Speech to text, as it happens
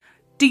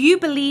Do you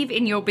believe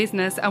in your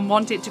business and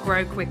want it to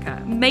grow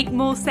quicker? Make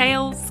more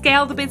sales?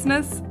 Scale the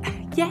business?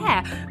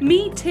 Yeah,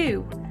 me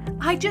too.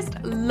 I just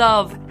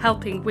love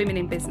helping women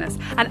in business,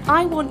 and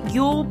I want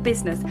your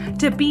business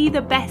to be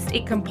the best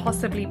it can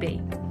possibly be.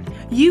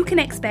 You can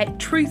expect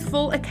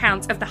truthful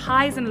accounts of the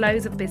highs and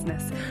lows of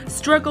business,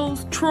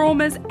 struggles,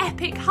 traumas,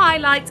 epic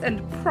highlights,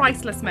 and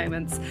priceless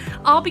moments.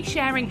 I'll be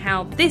sharing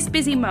how this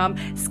busy mum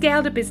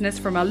scaled a business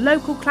from a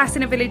local class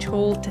in a village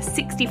hall to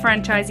 60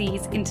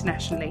 franchisees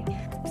internationally.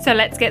 So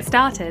let's get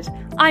started.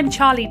 I'm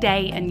Charlie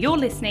Day, and you're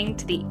listening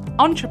to the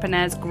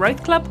Entrepreneurs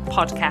Growth Club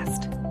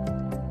podcast.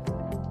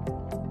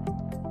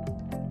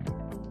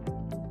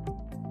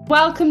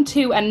 Welcome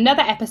to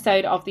another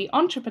episode of the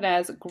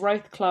Entrepreneurs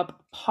Growth Club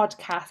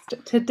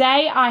podcast.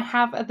 Today I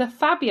have the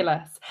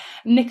fabulous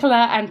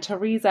Nicola and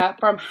Teresa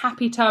from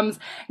Happy Tums.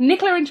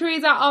 Nicola and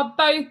Teresa are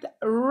both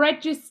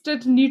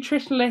registered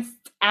nutritionists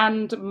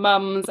and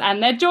mums,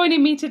 and they're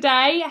joining me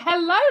today.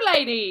 Hello,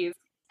 ladies.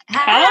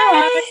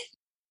 Hi.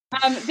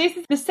 This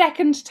is the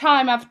second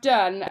time I've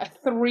done a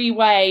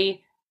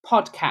three-way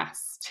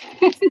podcast.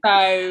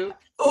 So,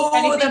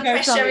 the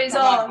pressure is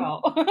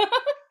on.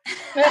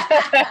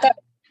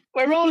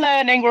 We're all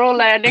learning.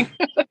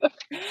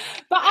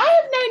 But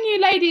I have known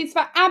you ladies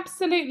for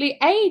absolutely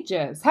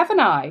ages, haven't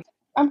I?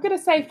 I'm going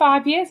to say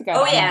 5 years ago.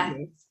 Oh, yeah.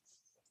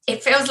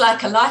 It feels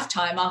like a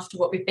lifetime after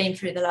what we've been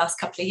through the last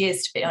couple of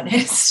years, to be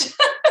honest.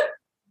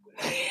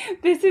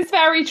 This is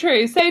very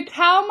true. So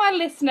tell my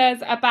listeners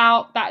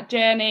about that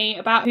journey,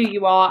 about who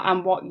you are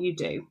and what you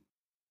do.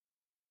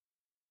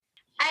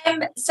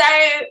 So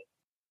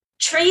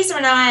Teresa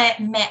and I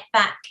met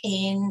back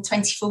in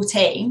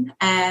 2014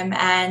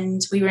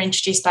 and we were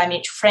introduced by a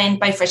mutual friend,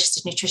 both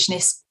registered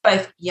nutritionists,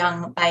 both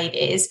young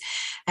babies.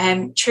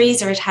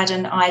 Teresa had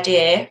an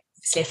idea,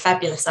 obviously a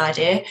fabulous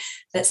idea,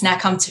 that's now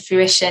come to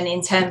fruition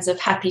in terms of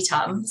Happy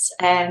Tums.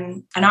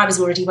 And I was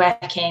already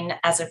working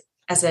as a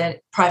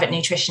private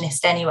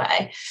nutritionist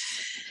anyway.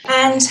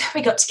 And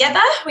we got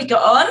together, we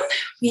got on,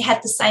 we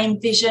had the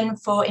same vision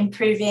for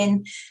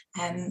improving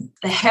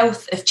the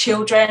health of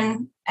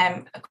children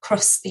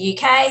across the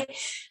UK,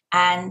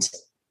 and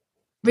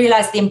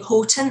realised the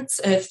importance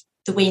of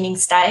the weaning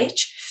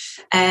stage.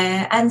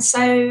 And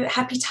so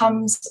Happy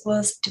Tums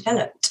was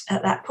developed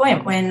at that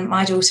point when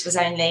my daughter was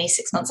only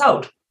 6 months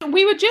old.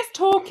 We were just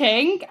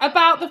talking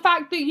about the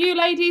fact that you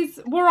ladies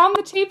were on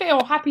the TV,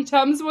 or Happy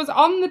Tums was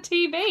on the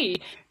TV.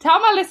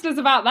 Tell my listeners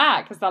about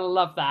that, because they'll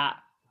love that.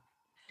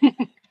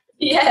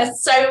 Yeah,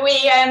 so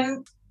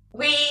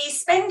we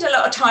spend a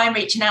lot of time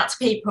reaching out to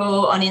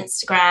people on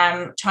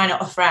Instagram, trying to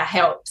offer our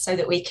help so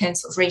that we can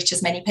sort of reach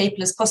as many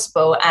people as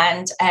possible.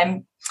 And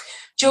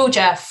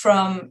Georgia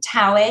from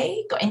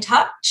Towie got in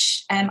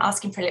touch,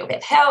 asking for a little bit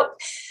of help.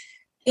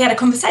 We had a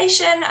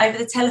conversation over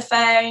the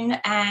telephone,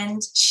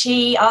 and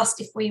she asked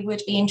if we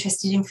would be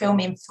interested in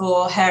filming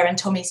for her and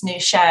Tommy's new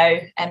show,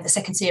 the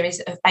second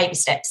series of Baby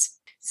Steps.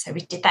 So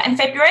we did that in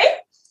February,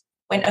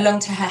 went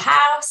along to her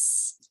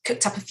house,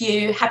 cooked up a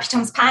few Happy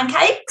Tums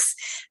pancakes,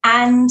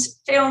 and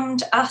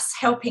filmed us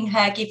helping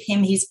her give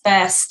him his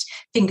first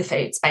finger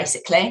foods,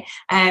 basically.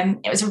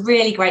 It was a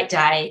really great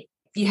day.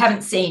 If you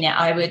haven't seen it,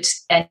 I would,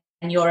 and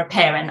you're a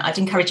parent, I'd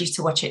encourage you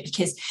to watch it,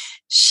 because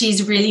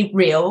she's really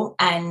real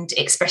and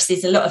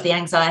expresses a lot of the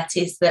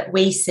anxieties that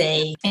we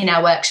see in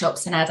our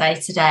workshops and our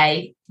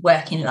day-to-day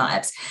working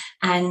lives.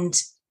 And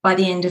by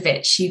the end of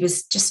it, she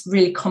was just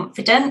really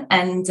confident,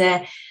 and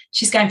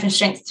she's going from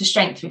strength to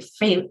strength with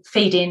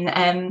feeding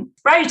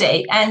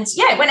Brody. And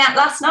yeah, it went out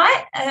last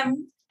night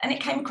and it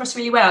came across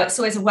really well. It's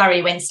always a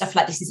worry when stuff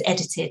like this is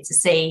edited to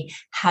see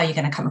how you're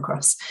going to come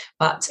across.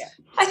 But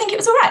I think it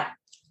was all right.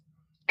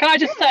 Can I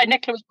just say,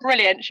 Nicola was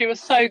brilliant. She was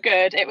so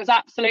good. It was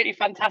absolutely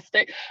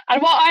fantastic. And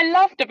what I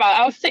loved about it,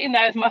 I was sitting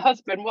there with my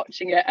husband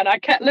watching it, and I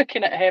kept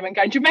looking at him and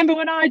going, do you remember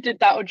when I did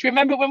that? Or do you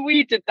remember when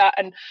we did that?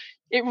 And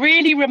it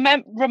really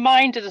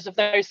reminded us of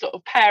those sort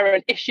of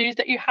parent issues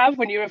that you have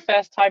when you're a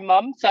first-time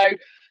mum. So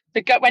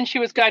when she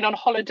was going on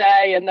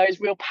holiday and those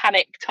real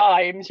panic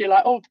times, you're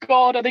like, oh,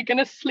 God, are they going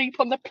to sleep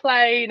on the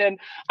plane? And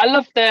I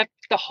love the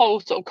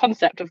whole sort of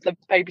concept of the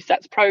Baby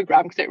Steps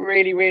programme, because it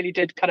really, really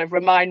did kind of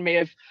remind me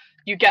of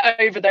you get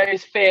over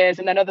those fears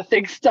and then other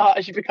things start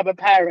as you become a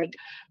parent.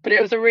 But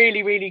it was a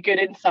really, really good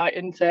insight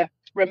into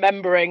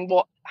remembering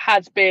what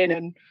has been,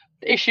 and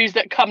the issues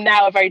that come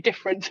now are very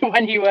different to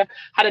when you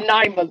had a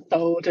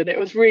 9-month-old. And it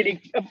was really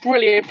a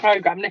brilliant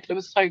programme. Nicola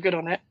was so good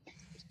on it.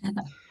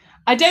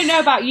 I don't know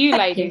about you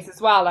ladies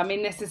as well. I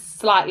mean, this is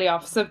slightly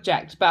off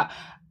subject, but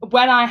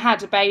when I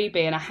had a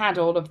baby and I had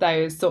all of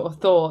those sort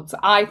of thoughts,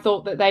 I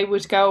thought that they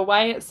would go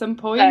away at some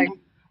point. Same.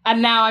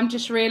 And now I'm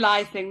just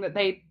realising that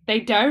they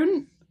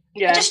don't.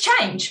 Yeah. They just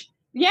change.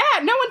 Yeah,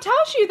 no one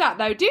tells you that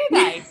though, do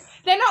they?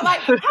 They're not like,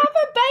 have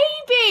a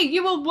baby.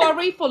 You will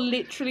worry for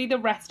literally the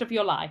rest of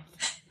your life.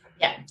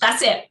 Yeah,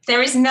 that's it.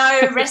 There is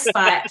no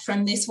respite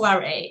from this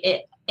worry.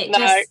 It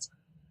just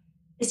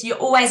is, you're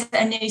always at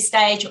a new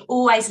stage, you're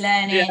always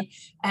learning.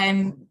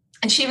 Yeah.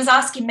 And she was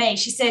asking me,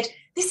 she said,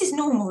 this is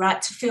normal,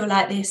 right, to feel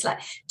like this.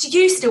 Like, do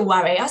you still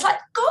worry? I was like,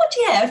 God,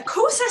 yeah, of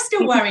course I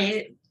still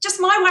worry. just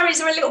my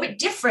worries are a little bit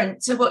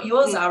different to what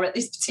yours are at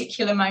this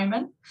particular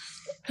moment.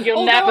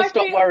 You'll never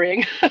stop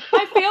worrying.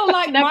 I feel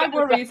like my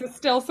worries are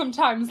still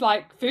sometimes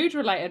like food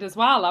related as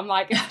well. I'm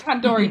like, it's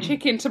tandoori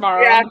chicken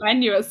tomorrow on the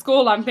menu at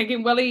school. I'm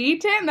thinking, will he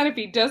eat it? And then if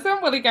he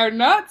doesn't, will he go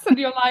nuts? And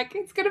you're like,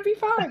 it's going to be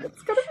fine.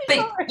 It's going to be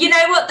fine. You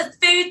know what? The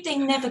food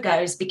thing never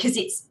goes, because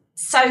it's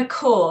so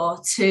core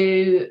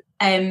to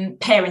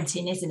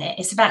parenting, isn't it?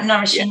 It's about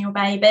nourishing your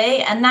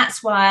baby. And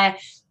that's why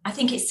I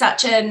think it's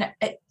such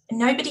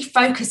nobody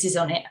focuses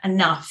on it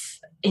enough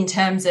in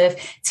terms of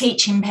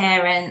teaching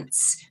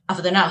parents,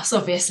 other than us,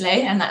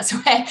 obviously, and that's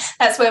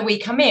where we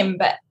come in.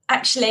 But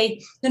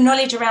actually, the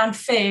knowledge around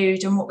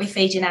food and what we're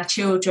feeding our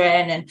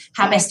children and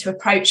how best to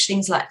approach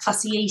things like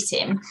fussy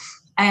eating,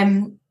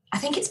 I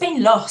think it's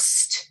been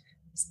lost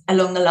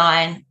along the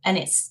line,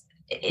 and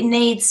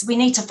we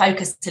need to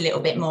focus a little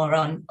bit more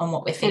on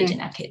what we're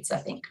feeding our kids, I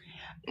think.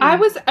 I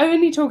was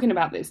only talking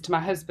about this to my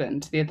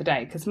husband the other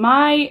day because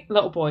my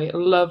little boy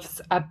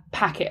loves a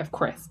packet of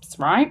crisps,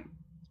 right?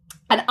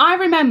 And I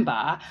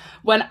remember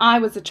when I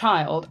was a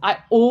child, I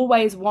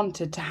always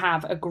wanted to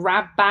have a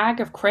grab bag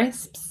of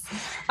crisps.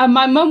 And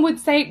my mum would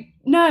say,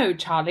 no,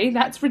 Charlie,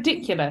 that's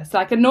ridiculous.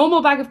 Like, a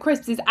normal bag of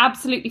crisps is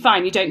absolutely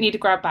fine. You don't need a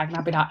grab bag. And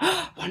I'd be like,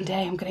 one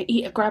day I'm going to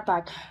eat a grab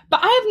bag.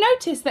 But I have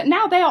noticed that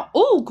now they are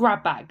all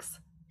grab bags.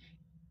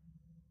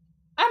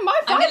 And my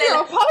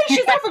 5-year-old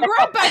polishes off a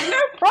grab bag,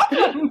 no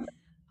problem.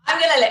 I'm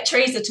going to let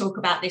Teresa talk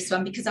about this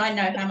one because I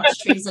know how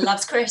much Teresa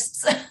loves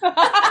crisps.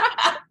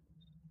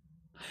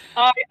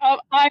 I'm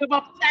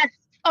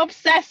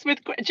obsessed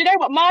with. Do you know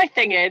what my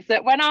thing is?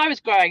 That when I was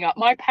growing up,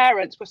 my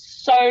parents were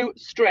so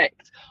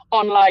strict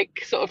on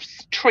like sort of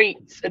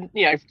treats, and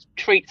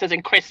treats as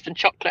in crisps and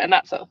chocolate and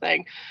that sort of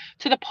thing,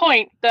 to the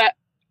point that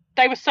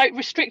they were so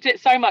restricted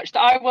it so much that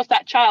I was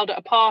that child at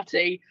a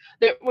party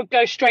that would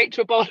go straight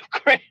to a bowl of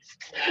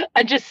crisps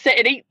and just sit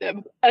and eat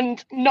them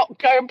and not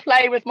go and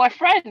play with my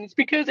friends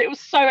because it was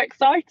so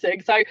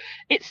exciting. So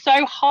it's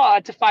so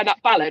hard to find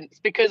that balance,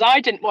 because I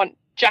didn't want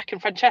Jack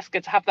and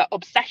Francesca to have that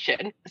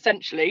obsession,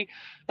 essentially,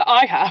 that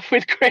I have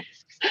with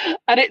crisps.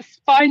 And it's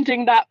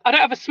finding that, I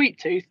don't have a sweet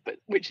tooth, but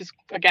which is,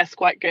 I guess,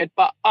 quite good,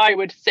 but I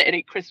would sit and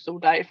eat crisps all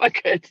day if I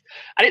could.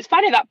 And it's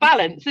finding that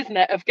balance, isn't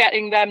it, of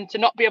getting them to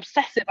not be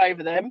obsessive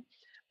over them,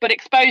 but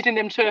exposing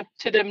them to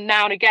them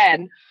now and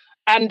again.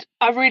 And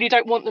I really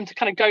don't want them to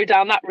kind of go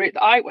down that route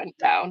that I went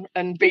down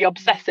and be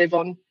obsessive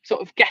on sort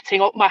of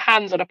getting my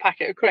hands on a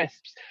packet of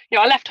crisps.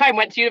 I left home,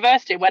 went to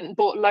university, went and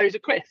bought loads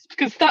of crisps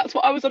because that's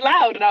what I was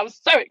allowed, and I was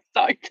so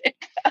excited.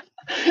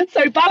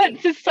 So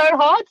balance is so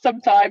hard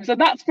sometimes,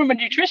 and that's from a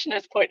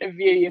nutritionist point of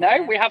view.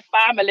 We have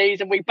families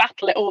and we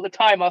battle it all the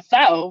time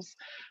ourselves,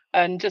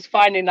 and just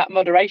finding that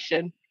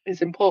moderation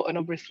is important,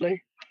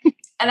 obviously.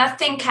 And I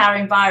think our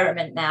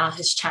environment now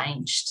has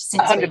changed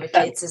since 100%. We were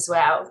kids as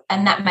well.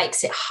 And that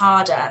makes it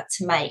harder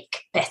to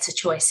make better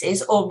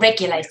choices or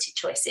regulated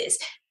choices,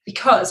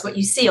 because what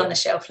you see on the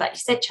shelf, like you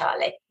said,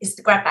 Charlie, is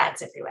the grab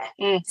bags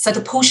everywhere. So the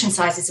portion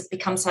sizes have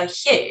become so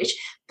huge,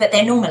 but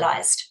they're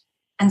normalised.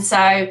 And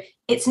so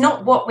it's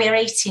not what we're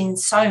eating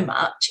so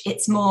much.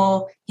 It's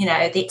more,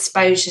 the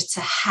exposure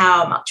to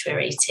how much we're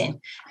eating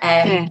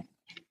and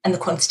the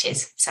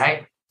quantities. So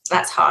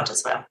that's hard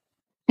as well.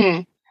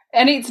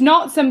 And it's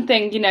not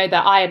something,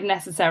 that I had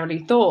necessarily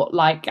thought.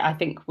 Like, I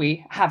think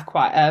we have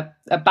quite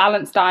a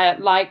balanced diet.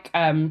 Like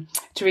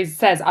Teresa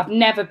says, I've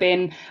never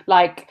been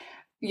like,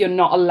 you're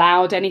not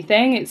allowed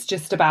anything. It's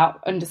just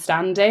about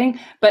understanding.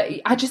 But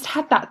I just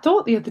had that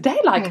thought the other day,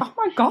 like, oh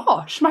my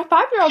gosh, my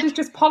 5-year-old is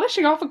just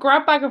polishing off a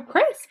grab bag of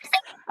crisps.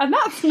 And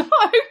that's not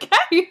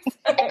okay.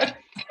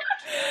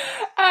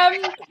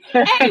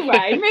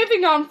 Anyway,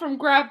 moving on from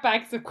grab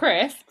bags of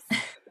crisps.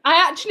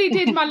 I actually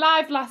did my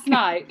live last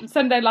night.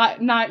 Sunday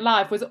Night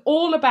Live was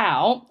all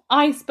about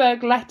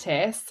iceberg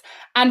lettuce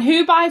and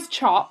who buys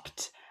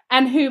chopped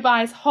and who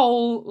buys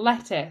whole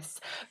lettuce.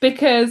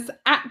 Because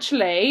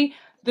actually,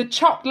 the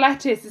chopped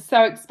lettuce is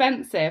so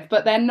expensive,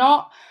 but they're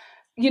not,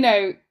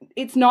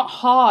 it's not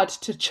hard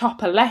to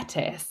chop a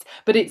lettuce,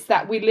 but it's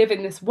that we live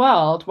in this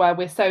world where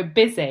we're so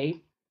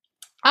busy.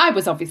 I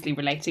was obviously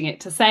relating it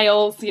to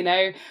sales,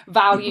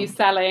 value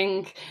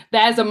selling.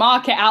 There's a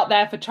market out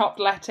there for chopped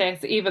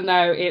lettuce, even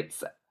though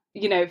it's,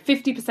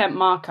 50%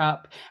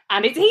 markup,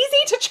 and it's easy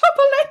to chop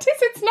a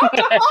lettuce. It's not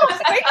a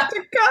hard thing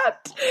to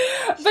cut.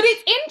 But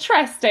it's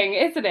interesting,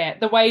 isn't it?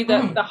 The way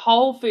that the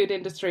whole food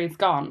industry has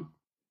gone.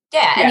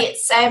 Yeah, and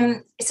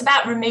it's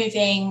about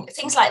removing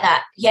things like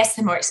that. Yes,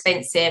 they're more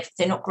expensive.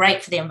 They're not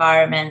great for the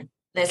environment.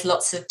 There's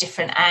lots of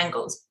different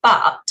angles,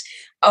 but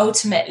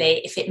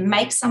ultimately, if it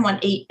makes someone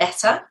eat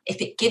better,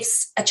 if it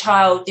gives a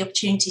child the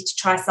opportunity to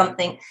try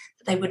something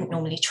that they wouldn't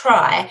normally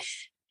try,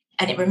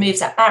 and it removes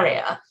that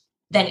barrier,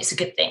 then it's a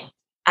good thing.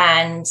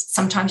 And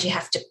sometimes you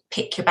have to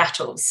pick your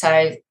battles.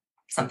 So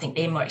something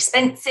being more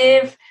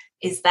expensive,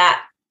 is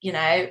that,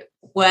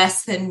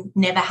 worse than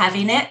never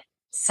having it?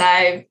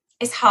 So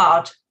it's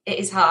hard. It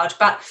is hard.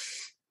 But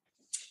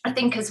I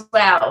think as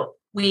well,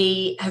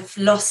 we have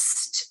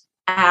lost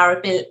our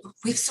ability.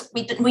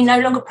 We no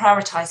longer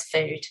prioritise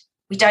food.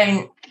 We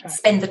don't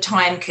spend the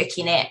time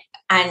cooking it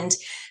And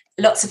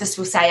lots of us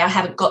will say, I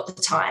haven't got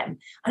the time.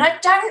 And I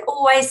don't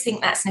always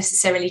think that's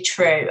necessarily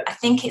true. I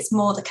think it's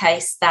more the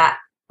case that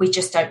we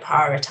just don't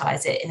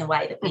prioritise it in the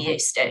way that we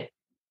used to.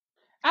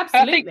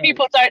 Absolutely. I think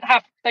people don't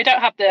have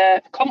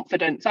the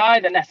confidence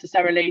either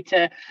necessarily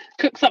to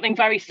cook something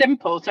very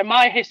simple. So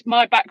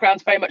my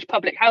background's very much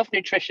public health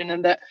nutrition,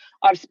 and that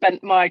I've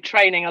spent my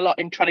training a lot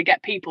in trying to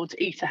get people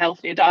to eat a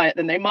healthier diet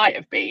than they might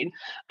have been.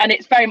 And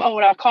it's very much,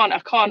 I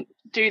can't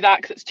do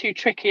that because it's too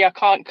tricky. I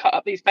can't cut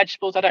up these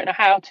vegetables. I don't know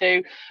how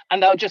to.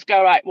 And they'll just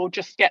go, right, we'll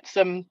just get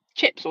some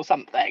chips or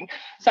something.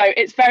 So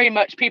it's very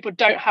much people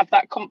don't have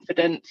that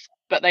confidence,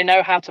 but they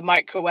know how to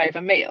microwave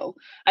a meal.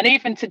 And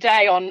even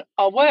today on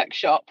our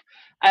workshop,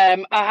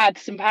 I had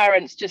some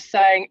parents just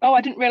saying, oh, I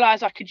didn't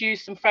realise I could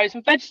use some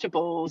frozen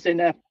vegetables in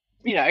a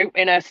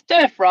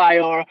stir fry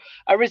or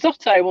a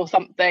risotto or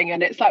something.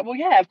 And it's like, well,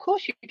 yeah, of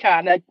course you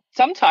can. They're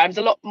sometimes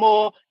a lot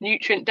more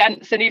nutrient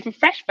dense than even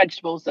fresh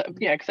vegetables that,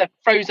 because they're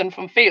frozen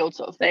from field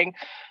sort of thing.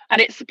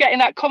 And it's getting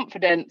that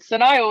confidence.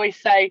 And I always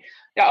say,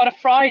 on a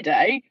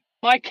Friday,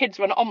 my kids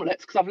run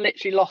omelettes because I've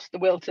literally lost the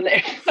will to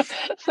live.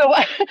 So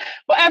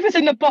whatever's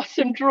in the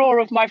bottom drawer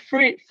of my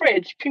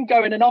fridge can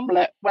go in an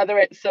omelette, whether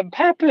it's some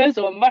peppers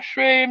or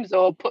mushrooms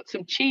or put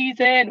some cheese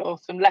in or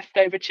some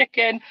leftover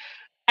chicken.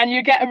 And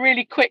you get a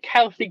really quick,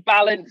 healthy,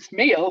 balanced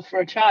meal for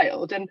a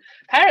child. And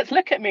parents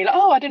look at me like,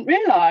 oh, I didn't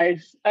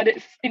realise. And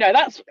it's,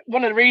 that's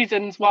one of the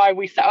reasons why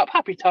we set up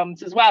Happy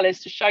Tums as well,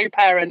 is to show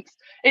parents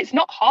it's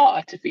not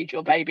hard to feed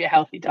your baby a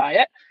healthy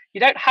diet. You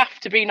don't have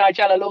to be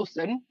Nigella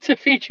Lawson to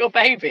feed your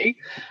baby,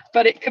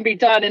 but it can be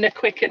done in a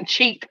quick and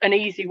cheap and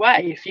easy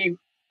way. If you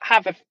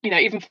have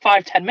even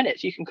 5-10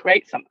 minutes, you can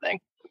create something.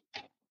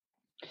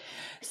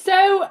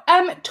 So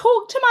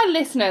talk to my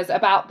listeners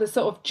about the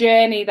sort of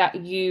journey that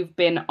you've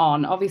been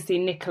on. Obviously,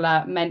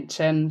 Nicola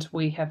mentioned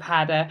we have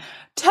had a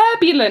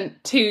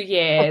turbulent 2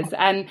 years,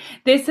 and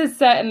this has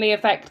certainly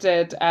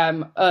affected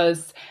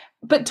us.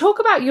 But talk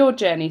about your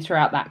journey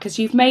throughout that, because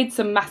you've made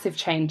some massive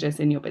changes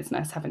in your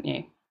business, haven't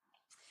you?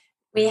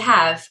 We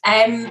have.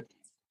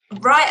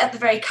 Right at the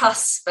very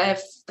cusp of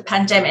the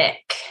pandemic,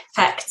 in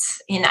fact,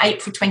 in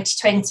April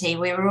 2020,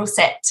 we were all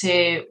set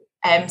to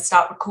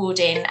start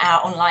recording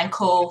our online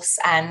course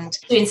and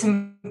doing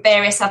some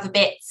various other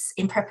bits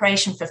in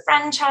preparation for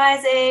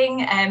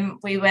franchising.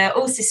 We were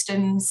all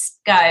systems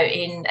go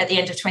at the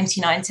end of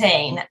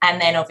 2019,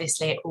 and then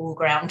obviously it all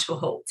ground to a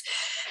halt.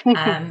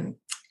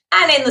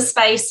 And in the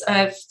space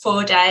of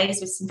 4 days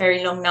with some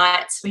very long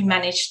nights, we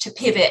managed to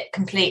pivot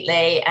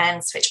completely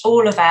and switch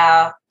all of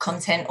our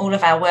content, all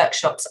of our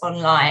workshops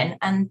online.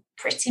 And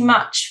pretty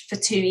much for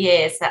 2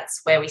 years,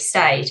 that's where we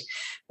stayed.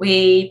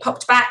 We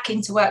popped back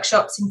into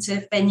workshops,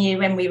 into venue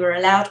when we were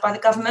allowed by the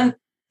government.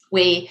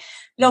 We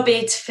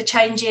lobbied for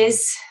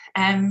changes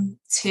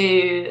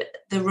to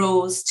the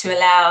rules to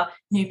allow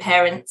new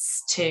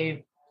parents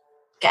to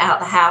get out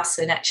of the house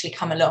and actually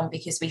come along,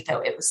 because we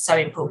felt it was so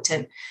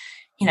important.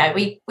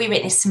 We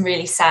witnessed some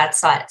really sad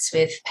sights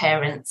with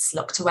parents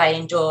locked away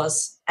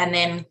indoors. And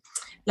then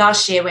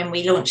last year, when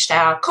we launched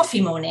our coffee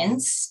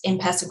mornings,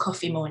 in-person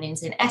coffee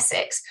mornings in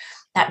Essex,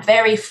 that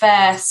very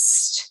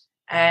first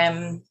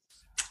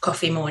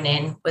coffee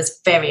morning was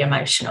very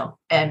emotional.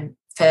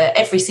 For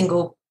every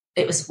single,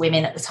 it was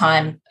women at the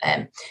time,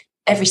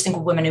 every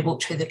single woman who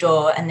walked through the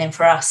door, and then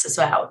for us as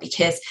well,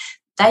 because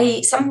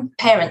some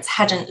parents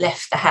hadn't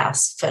left the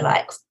house for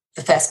like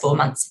the first 4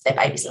 months of their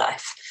baby's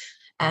life.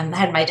 They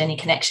hadn't made any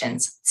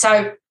connections.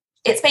 So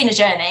it's been a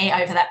journey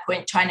over that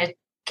point, trying to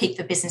keep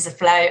the business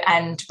afloat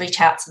and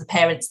reach out to the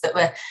parents that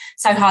were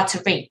so hard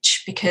to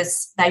reach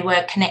because they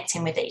were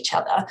connecting with each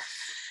other.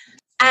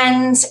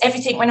 And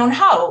everything went on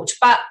hold.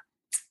 But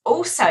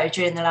also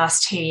during the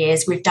last 2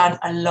 years, we've done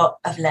a lot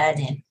of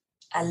learning,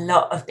 a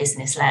lot of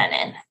business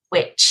learning,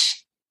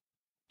 which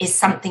is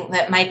something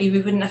that maybe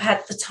we wouldn't have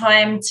had the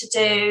time to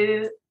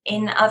do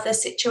in other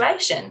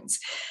situations.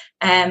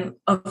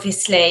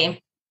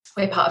 Obviously,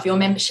 we're part of your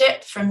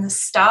membership from the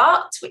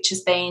start, which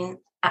has been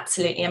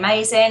absolutely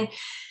amazing.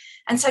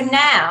 And so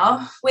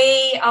now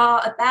we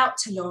are about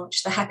to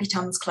launch the Happy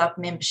Tums Club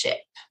membership,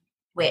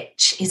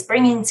 which is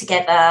bringing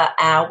together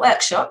our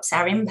workshops,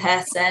 our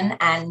in-person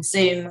and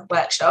Zoom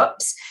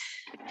workshops,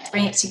 to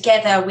bring it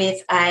together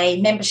with a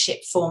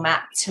membership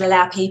format to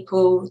allow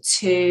people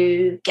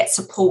to get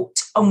support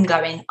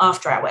ongoing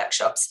after our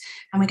workshops.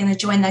 And we're going to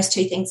join those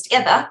two things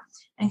together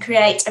and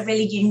create a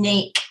really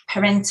unique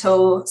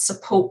parental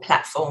support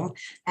platform,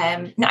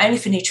 not only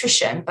for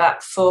nutrition,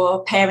 but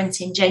for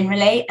parenting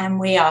generally. And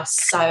we are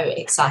so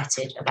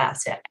excited about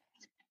it.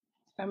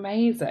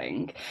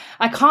 Amazing.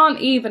 I can't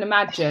even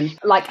imagine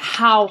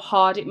how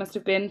hard it must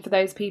have been for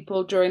those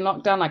people during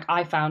lockdown.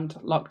 I found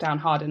lockdown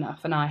hard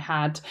enough, and I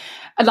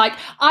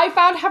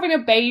found having a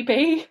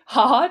baby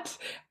hard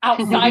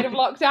outside of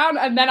lockdown,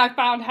 and then I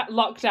found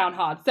lockdown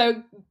hard.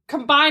 So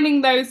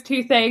combining those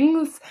two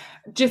things,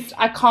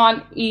 I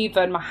can't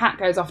even, my hat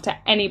goes off to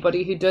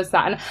anybody who does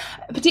that. And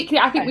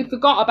particularly, I think we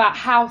forgot about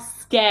how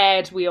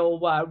scared we all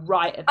were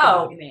right at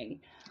the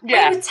beginning.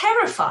 Yeah. We were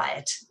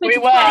terrified. We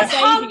were.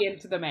 Baby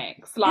into the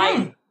mix.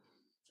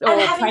 And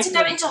having to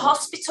go into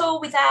hospital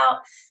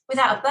without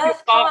a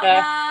birth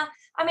partner.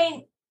 I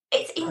mean,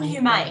 it's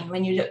inhumane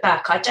when you look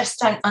back. I just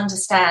don't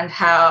understand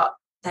how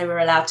they were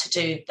allowed to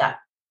do that,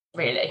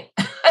 really,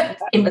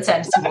 in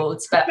maternity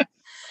wards. But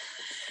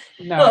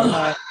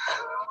no.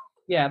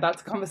 Yeah,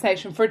 that's a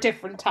conversation for a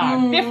different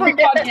time, different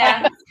podcast.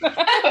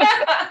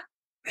 Yeah.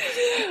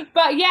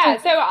 But yeah,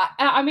 so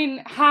I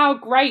mean, how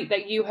great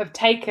that you have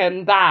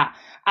taken that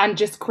and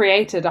just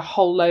created a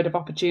whole load of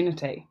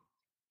opportunity.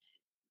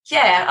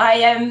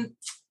 Yeah,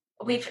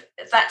 we've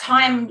that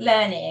time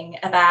learning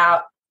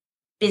about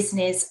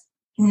business,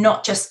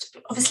 not just,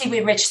 obviously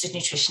we're registered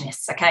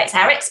nutritionists, okay, it's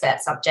our expert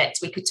subject,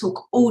 we could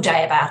talk all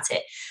day about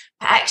it,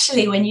 but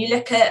actually when you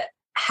look at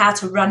how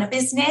to run a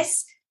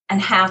business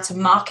and how to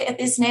market a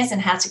business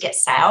and how to get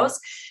sales,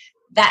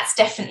 that's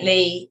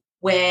definitely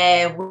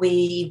where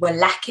we were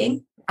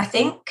lacking, I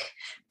think,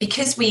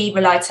 because we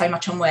relied so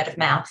much on word of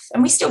mouth,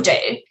 and we still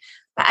do.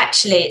 But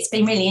actually, it's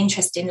been really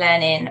interesting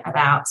learning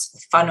about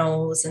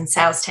funnels and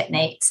sales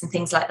techniques and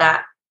things like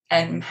that,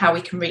 and how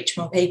we can reach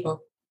more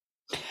people.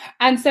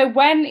 And so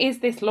when is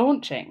this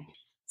launching?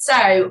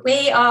 So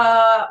we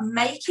are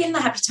making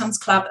the Happy Tums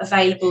Club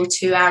available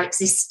to our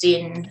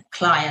existing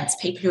clients,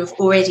 people who have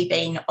already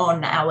been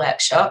on our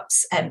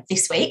workshops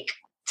this week.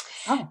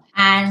 Oh.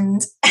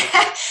 And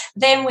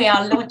then we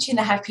are launching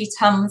the Happy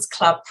Tums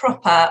Club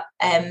proper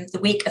the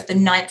week of the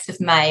 9th of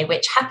May,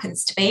 which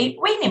happens to be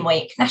Weaning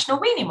Week, National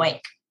Weaning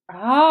Week.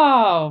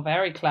 Oh,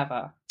 very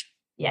clever.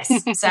 Yes.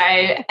 So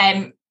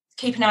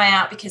keep an eye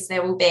out, because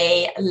there will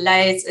be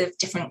loads of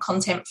different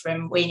content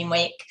from Weaning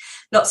Week,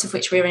 lots of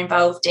which we're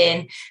involved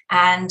in.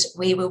 And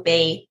we will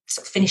be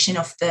sort of finishing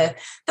off the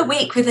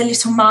week with a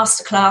little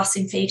masterclass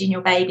in feeding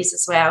your babies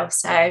as well.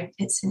 So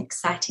it's an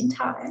exciting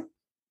time.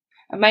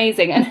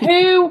 Amazing. And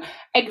who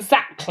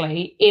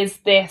exactly is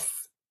this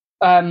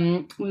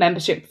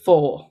membership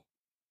for?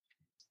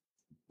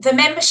 The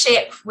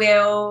membership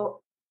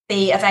will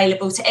be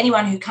available to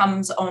anyone who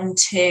comes on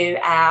to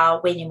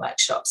our weaning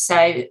workshops.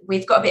 So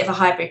we've got a bit of a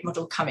hybrid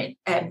model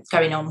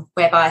going on,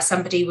 whereby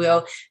somebody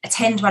will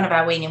attend one of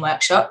our weaning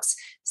workshops.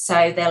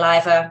 So they'll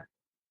either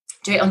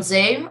do it on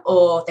Zoom,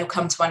 or they'll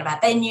come to one of our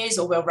venues,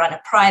 or we'll run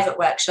a private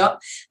workshop,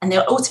 and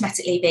they'll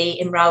automatically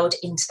be enrolled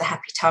into the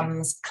Happy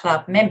Tums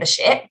Club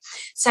membership.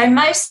 So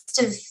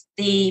most of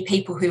the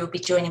people who will be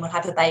joining will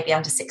have a baby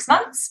under 6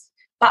 months,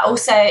 but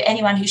also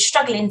anyone who's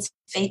struggling to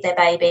feed their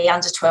baby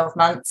under 12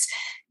 months.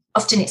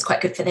 Often it's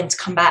quite good for them to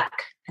come back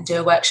and do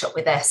a workshop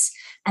with us.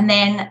 And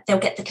then they'll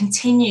get the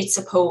continued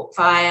support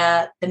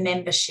via the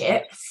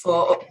membership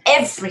for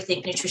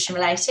everything nutrition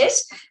related.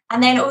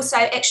 And then also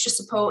extra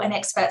support and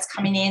experts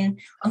coming in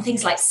on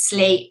things like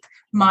sleep,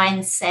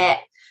 mindset,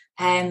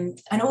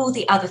 and all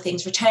the other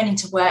things, returning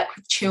to work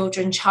with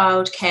children,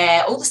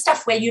 childcare, all the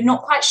stuff where you're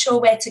not quite sure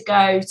where to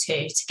go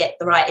to get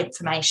the right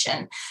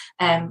information.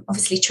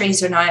 Obviously,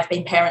 Teresa and I have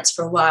been parents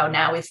for a while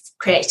now. We've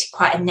created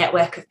quite a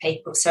network of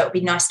people, so it'll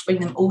be nice to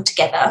bring them all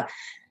together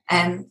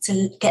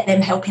to get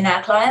them helping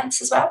our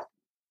clients as well.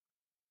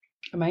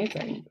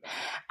 Amazing.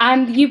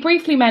 And you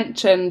briefly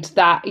mentioned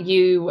that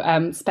you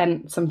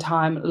spent some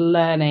time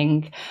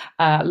learning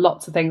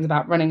lots of things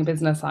about running a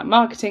business, like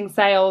marketing,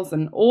 sales,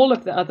 and all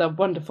of the other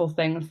wonderful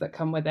things that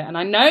come with it. And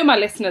I know my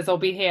listeners will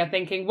be here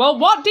thinking, well,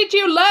 what did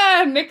you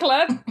learn,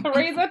 Nicola?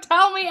 Teresa,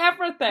 tell me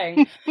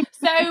everything.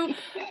 So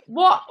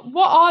what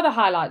are the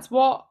highlights?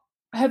 What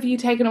have you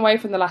taken away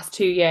from the last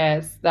 2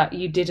 years that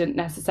you didn't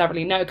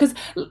necessarily know? Because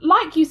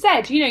like you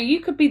said, you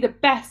could be the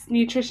best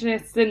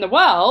nutritionist in the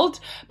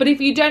world, but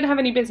if you don't have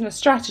any business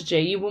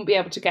strategy, you won't be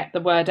able to get the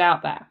word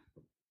out there.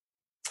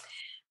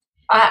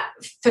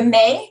 For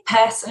me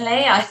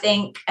personally, I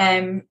think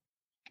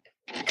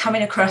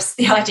coming across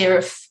the idea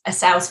of a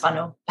sales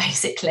funnel,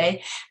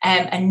 basically,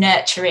 and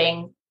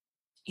nurturing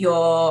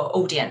your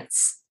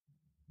audience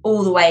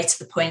all the way to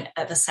the point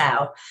of a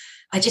sale.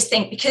 I just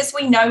think because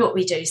we know what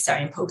we do is so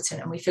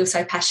important and we feel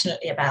so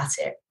passionately about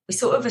it, we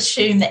sort of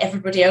assume that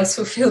everybody else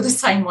will feel the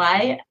same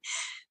way,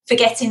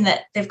 forgetting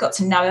that they've got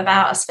to know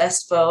about us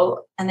first of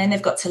all, and then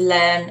they've got to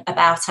learn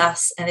about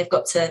us, and they've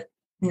got to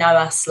know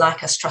us,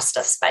 like us, trust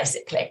us,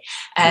 basically.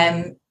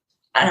 And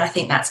I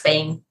think that's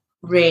been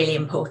really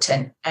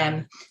important.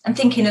 And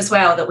thinking as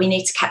well that we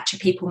need to capture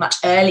people much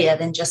earlier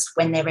than just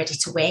when they're ready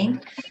to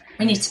wean.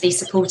 We need to be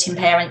supporting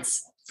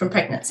parents from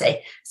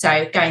pregnancy,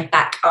 so going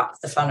back up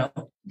the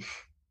funnel.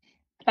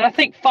 And I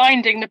think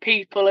finding the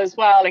people as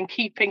well and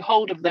keeping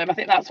hold of them, I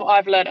think that's what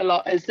I've learned a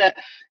lot, is that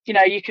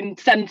you can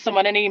send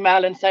someone an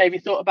email and say, have you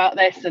thought about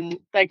this, and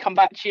they come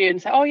back to you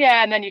and say, oh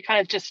yeah, and then you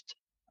kind of just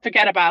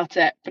forget about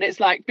it. But it's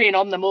like being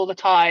on them all the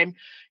time.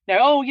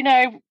 Would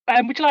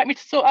you like me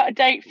to sort out a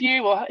date for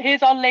you, or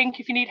here's our link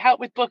if you need help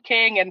with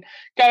booking, and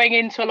going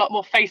into a lot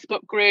more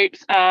Facebook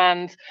groups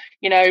and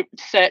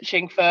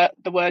searching for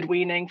the word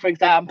weaning, for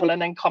example,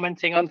 and then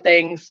commenting on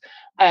things,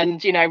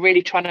 and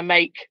really trying to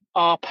make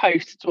our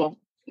posts, well,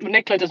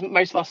 Nicola does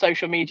most of our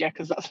social media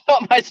because that's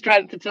not my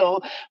strength at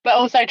all, but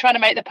also trying to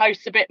make the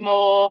posts a bit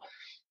more,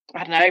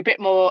 a bit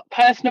more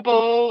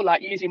personable,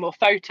 like using more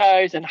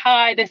photos and,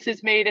 hi, this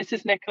is me, this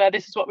is Nicola,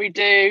 this is what we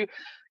do.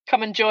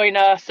 come and join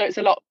us. So it's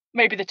a lot,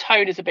 maybe the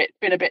tone has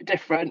been a bit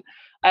different,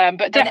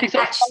 but definitely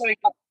sort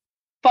of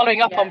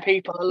following up on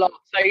people a lot.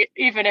 So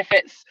even if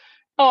it's,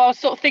 I was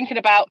sort of thinking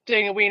about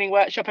doing a weaning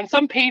workshop, and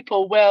some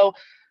people will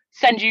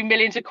send you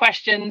millions of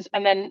questions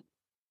and then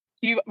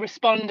you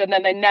respond and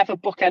then they never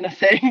book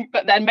anything,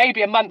 but then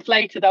maybe a month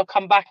later they'll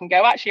come back and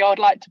go, actually, I'd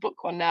like to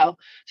book one now.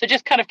 So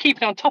just kind of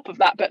keeping on top of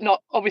that, but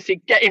not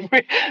obviously getting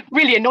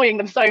really annoying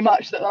them so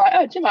much that they're like,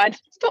 oh, do you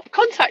mind, stop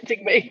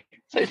contacting me.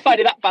 So it's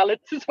finding that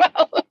balance as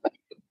well.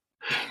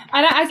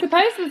 And I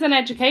suppose there's an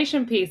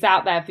education piece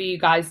out there for you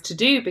guys to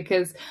do,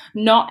 because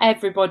not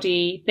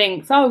everybody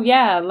thinks, oh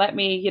yeah, let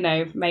me,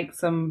 make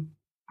some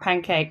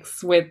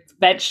pancakes with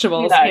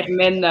vegetables hidden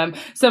in them.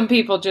 Some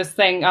people just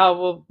think, oh,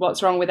 well,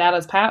 what's wrong with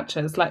Ella's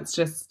pouches? Let's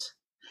just,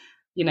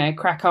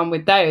 crack on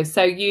with those.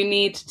 So you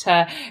need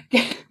to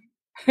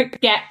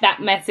get that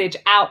message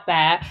out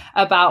there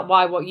about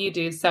why what you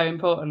do is so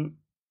important.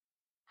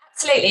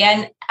 Absolutely.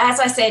 And as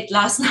I said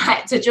last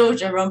night to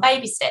Georgia on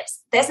baby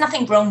steps, there's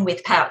nothing wrong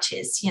with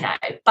pouches,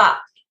 but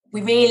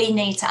we really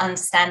need to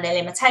understand their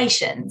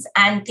limitations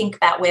and think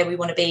about where we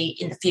want to be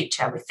in the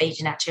future with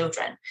feeding our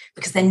children,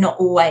 because they're not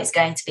always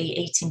going to be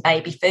eating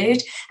baby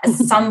food. At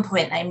some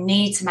point, they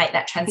need to make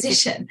that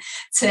transition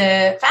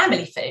to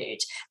family food.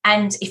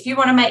 And if you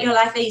want to make your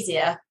life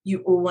easier, you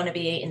all want to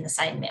be eating the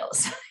same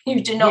meals.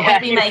 You do not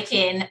want to be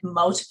making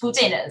multiple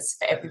dinners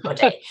for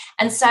everybody.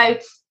 And so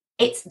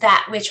it's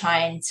that we're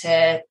trying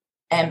to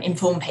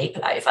inform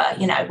people over,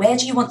 where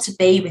do you want to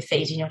be with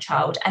feeding your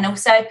child? And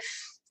also,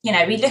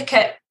 we look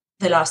at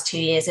the last 2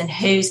 years and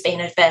who's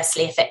been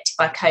adversely affected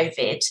by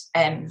COVID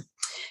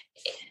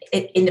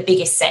in the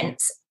biggest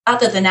sense.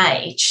 Other than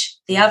age,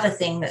 the other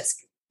thing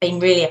that's been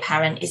really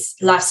apparent is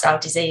lifestyle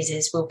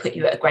diseases will put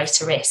you at a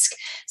greater risk.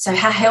 So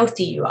how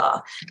healthy you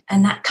are,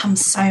 and that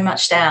comes so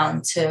much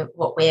down to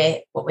what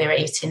we're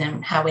eating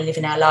and how we're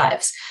living our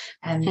lives.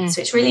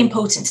 So it's really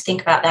important to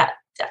think about that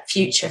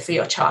future for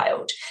your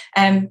child.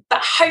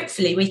 But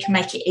hopefully we can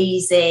make it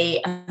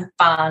easy and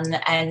fun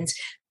and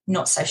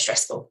not so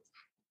stressful.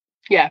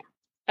 Yeah.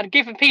 And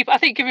giving people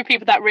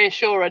that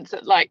reassurance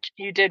that, like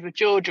you did with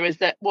Georgia, is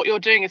that what you're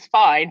doing is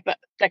fine, but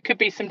there could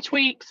be some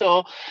tweaks,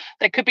 or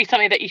there could be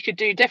something that you could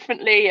do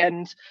differently.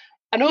 And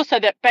also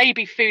that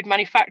baby food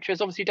manufacturers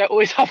obviously don't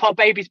always have our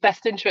baby's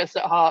best interests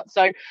at heart.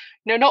 So,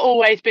 not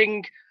always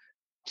being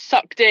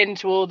sucked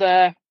into all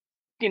the,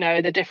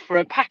 the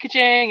different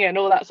packaging and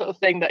all that sort of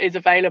thing that is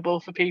available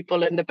for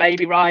people, and the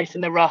baby rice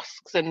and the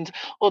rusks and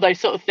all those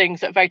sort of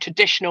things that are very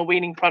traditional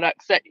weaning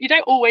products that you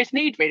don't always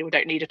need, really. We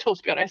don't need at all,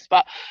 to be honest,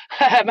 but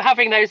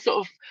having those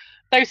sort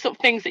of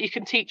things that you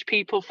can teach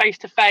people face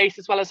to face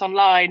as well as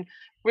online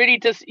really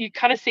does, you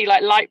kind of see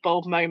like light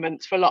bulb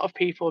moments for a lot of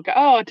people. Go,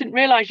 oh, I didn't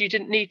realize you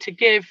didn't need to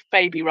give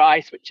baby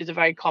rice, which is a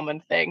very common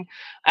thing,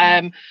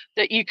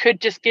 that you could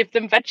just give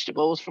them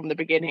vegetables from the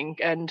beginning,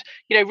 and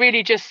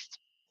really just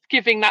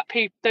giving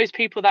those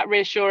people that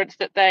reassurance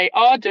that they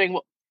are doing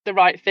the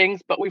right things,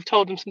 but we've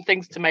told them some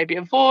things to maybe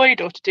avoid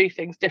or to do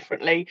things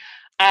differently.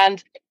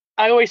 And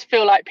I always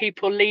feel like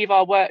people leave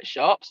our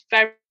workshops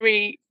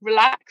very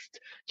relaxed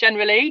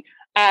generally,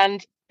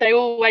 and they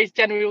always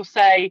generally will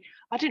say,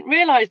 I didn't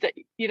realize that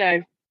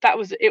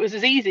it was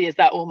as easy as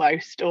that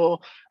almost, or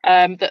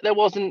that there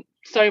wasn't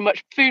so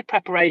much food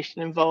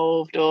preparation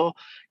involved, or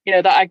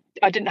that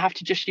I didn't have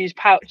to just use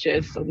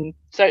pouches. And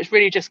so it's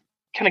really just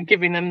kind of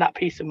giving them that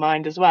peace of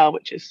mind as well,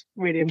 which is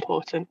really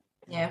important.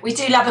 Yeah, we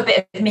do love a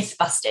bit of myth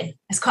busting.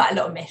 There's quite a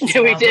lot of myths.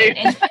 Yeah, we do.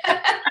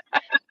 That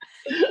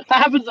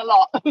happens a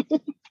lot.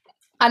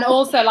 And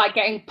also like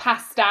getting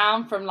passed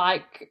down from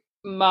like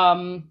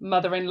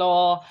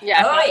mother-in-law.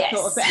 Yeah. Oh, yes.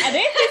 Sort of thing. And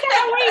this is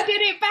how we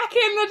did it back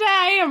in the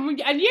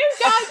day, and you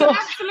guys are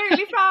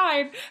absolutely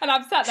fine. And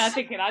I'm sat there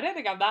thinking, I don't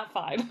think I'm that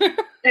fine.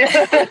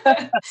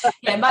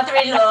 Yeah,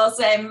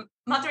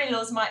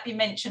 mother-in-laws might be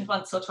mentioned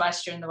once or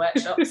twice during the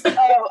workshops.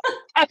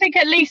 I think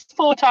at least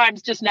 4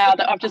 times just now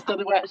that I've just done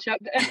the workshop.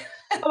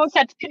 Someone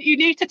said, you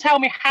need to tell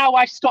me how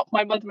I stopped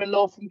my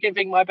mother-in-law from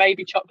giving my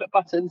baby chocolate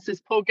buttons. This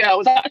poor girl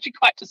was actually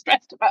quite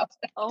distressed about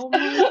it. Oh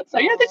my God. So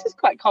yeah, this is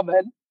quite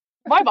common.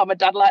 My mum and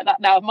dad like that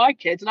now with my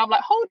kids, and I'm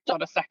like, hold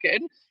on a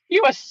second,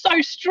 you are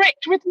so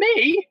strict with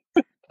me,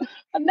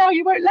 and now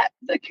you won't let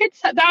the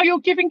kids, now you're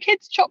giving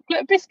kids chocolate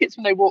and biscuits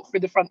when they walk through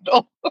the front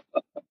door.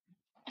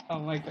 Oh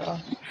my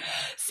God.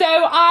 So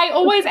I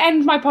always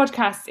end my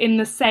podcast in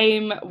the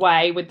same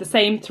way with the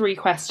same 3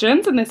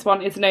 questions, and this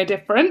one is no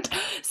different.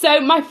 So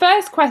my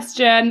first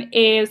question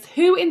is,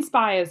 who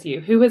inspires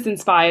you? Who has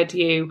inspired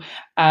you?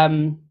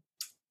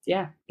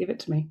 Give it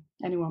to me.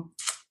 Anyone?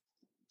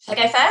 Shall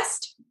I go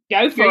first?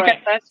 Go for it.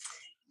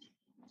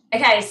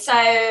 Okay,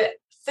 so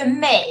for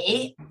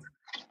me,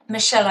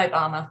 Michelle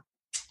Obama.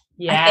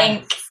 Yeah. I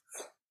think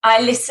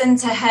I listened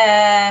to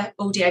her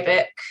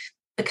audiobook,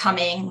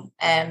 Becoming,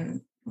 2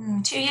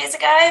 years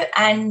ago,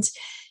 and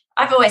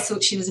I've always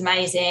thought she was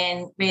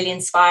amazing, really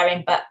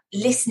inspiring, but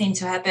listening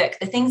to her book,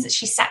 the things that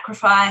she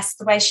sacrificed,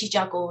 the way she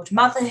juggled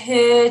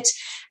motherhood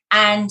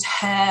and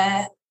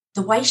the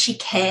way she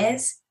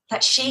cares,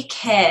 like she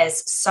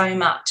cares so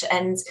much.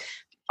 And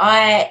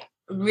I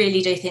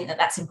really do think that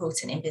that's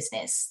important in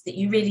business, that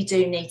you really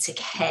do need to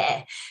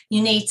care.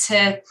 You need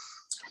to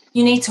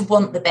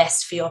want the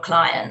best for your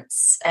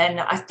clients. And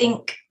I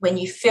think when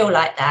you feel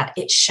like that,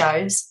 it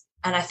shows.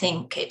 And I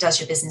think it does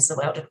your business a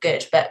world of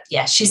good. But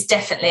yeah, she's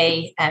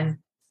definitely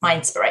my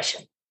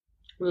inspiration.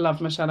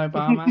 Love Michelle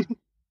Obama.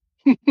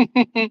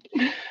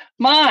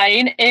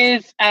 Mine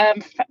is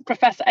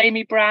Professor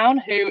Amy Brown,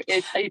 who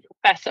is a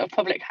professor of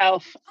public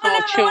health for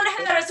children. I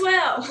want her as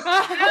well.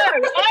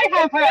 I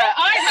have her.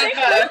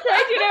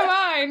 Taking her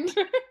mind.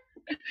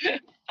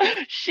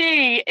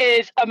 She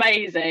is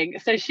amazing.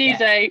 So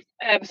she's a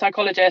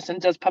psychologist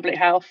and does public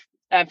health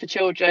for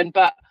children.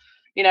 But,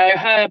 you know,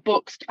 her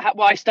book,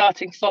 Why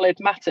Starting Solid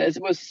Matters,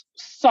 was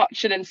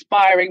such an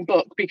inspiring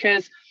book,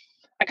 because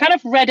I kind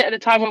of read it at the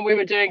time when we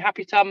were doing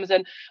Happy Tums,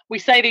 and we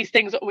say these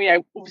things that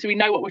obviously we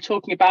know what we're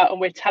talking about, and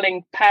we're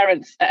telling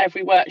parents at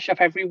every workshop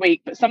every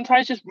week. But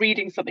sometimes just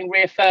reading something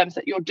reaffirms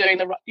that you're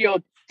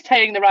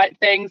saying the right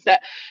things,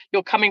 that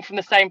you're coming from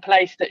the same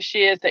place that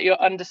she is, that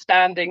you're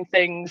understanding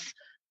things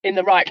in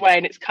the right way.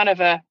 And it's kind of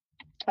it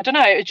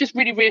just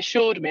really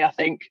reassured me, I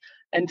think,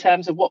 in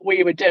terms of what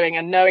we were doing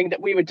and knowing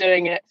that we were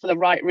doing it for the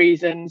right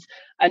reasons.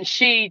 And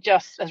she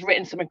just has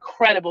written some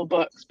incredible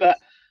books, but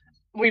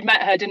we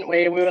met her, didn't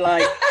we? And we were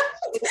like,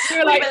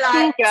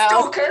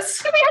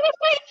 stalkers. Can we have a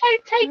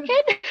photo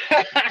taken?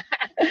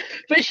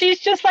 But she's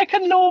just like a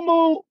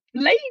normal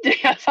lady.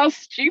 That sounds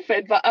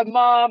stupid, but a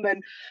mum,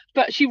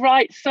 but she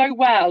writes so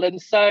well and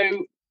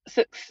so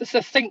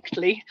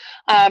succinctly,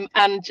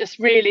 and just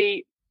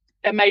really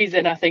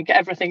amazing. I think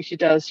everything she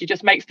does, she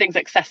just makes things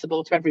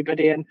accessible to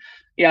everybody. And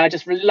yeah, I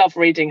just love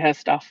reading her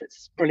stuff.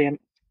 It's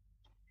brilliant.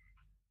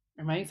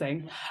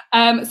 Amazing.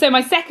 So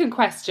my second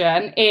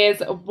question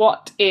is,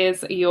 what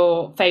is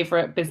your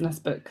favourite business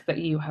book that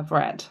you have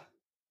read?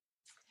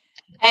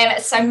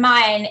 So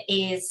mine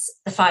is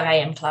the 5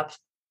 a.m. Club.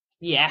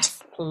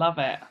 Yes, love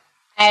it.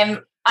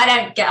 I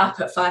don't get up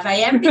at 5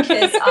 a.m.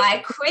 because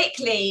I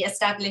quickly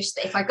established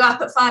that if I got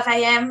up at 5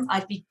 a.m,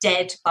 I'd be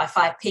dead by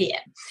 5 p.m.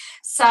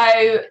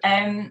 So,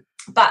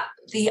 but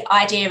the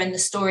idea and the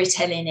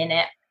storytelling in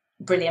it,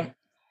 brilliant.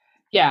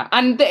 Yeah,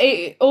 and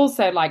it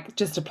also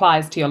just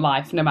applies to your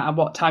life, no matter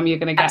what time you're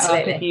going to get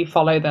up, if you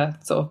follow the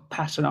sort of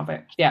passion of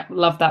it. Yeah,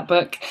 love that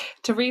book.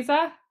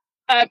 Teresa?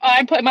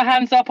 I'm putting my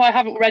hands up. I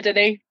haven't read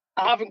any.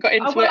 I haven't got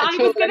into it at all. I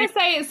was going to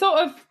say it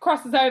sort of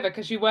crosses over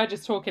because you were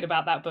just talking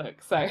about that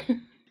book, so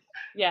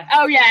yeah.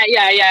 Oh,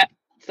 yeah.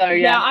 So,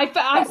 yeah.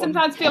 I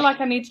sometimes feel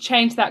like I need to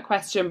change that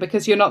question,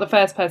 because you're not the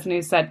first person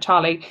who said,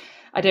 Charlie,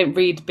 I don't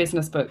read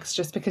business books,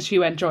 just because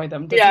you enjoy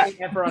them. Doesn't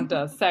mean everyone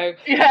does. So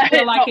I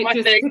feel like it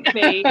just could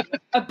be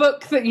a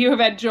book that you have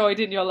enjoyed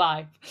in your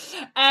life.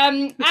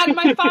 And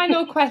my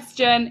final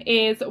question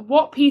is,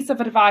 what piece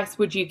of advice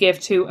would you give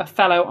to a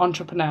fellow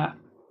entrepreneur?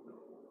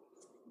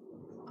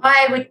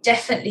 I would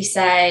definitely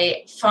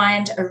say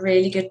find a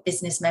really good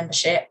business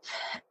membership,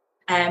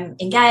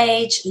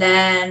 engage,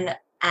 learn,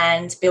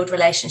 and build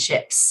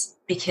relationships,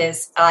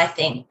 because I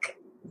think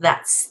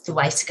that's the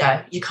way to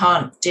go. You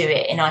can't do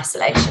it in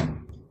isolation.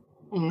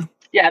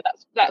 Yeah,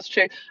 that's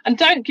true. And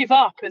don't give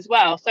up as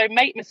well. So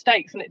make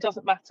mistakes and it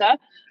doesn't matter.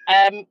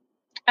 And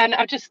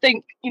I just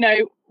think,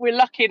 we're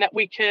lucky that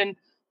we can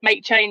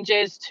make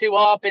changes to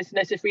our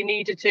business if we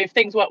needed to. If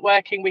things weren't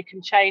working, we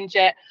can change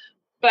it.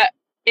 But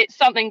it's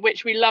something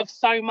which we love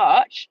so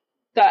much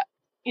that,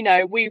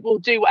 we will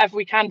do whatever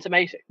we can to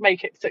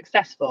make it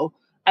successful.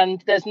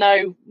 And there's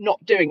no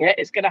not doing it.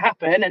 It's going to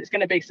happen and it's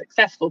going to be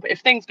successful. But if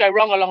things go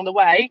wrong along the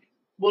way,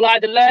 we'll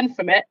either learn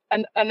from it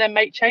and then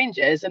make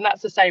changes. And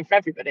that's the same for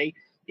everybody.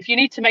 If you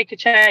need to make a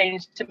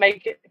change to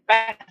make it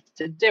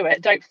better, do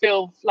it. Don't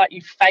feel like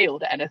you've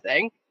failed at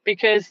anything,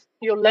 because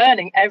you're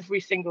learning every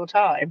single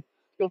time.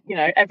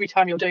 Every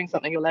time you're doing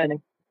something, you're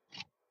learning.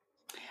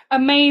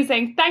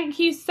 Amazing. Thank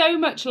you so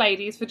much,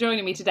 ladies, for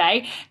joining me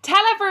today.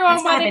 Tell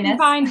everyone where they can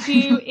find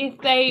you if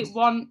they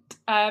want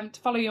to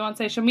follow you on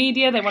social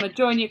media, they want to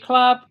join your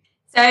club.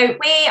 So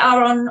we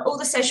are on all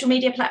the social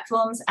media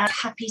platforms at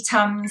Happy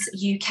Tums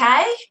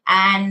UK,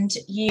 and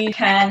you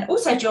can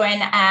also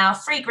join our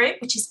free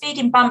group, which is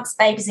Feeding Bumps,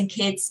 Babies and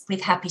Kids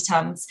with Happy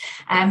Tums,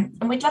 and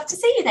we'd love to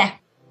see you there.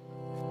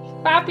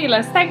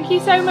 Fabulous. Thank you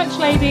so much,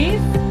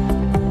 ladies.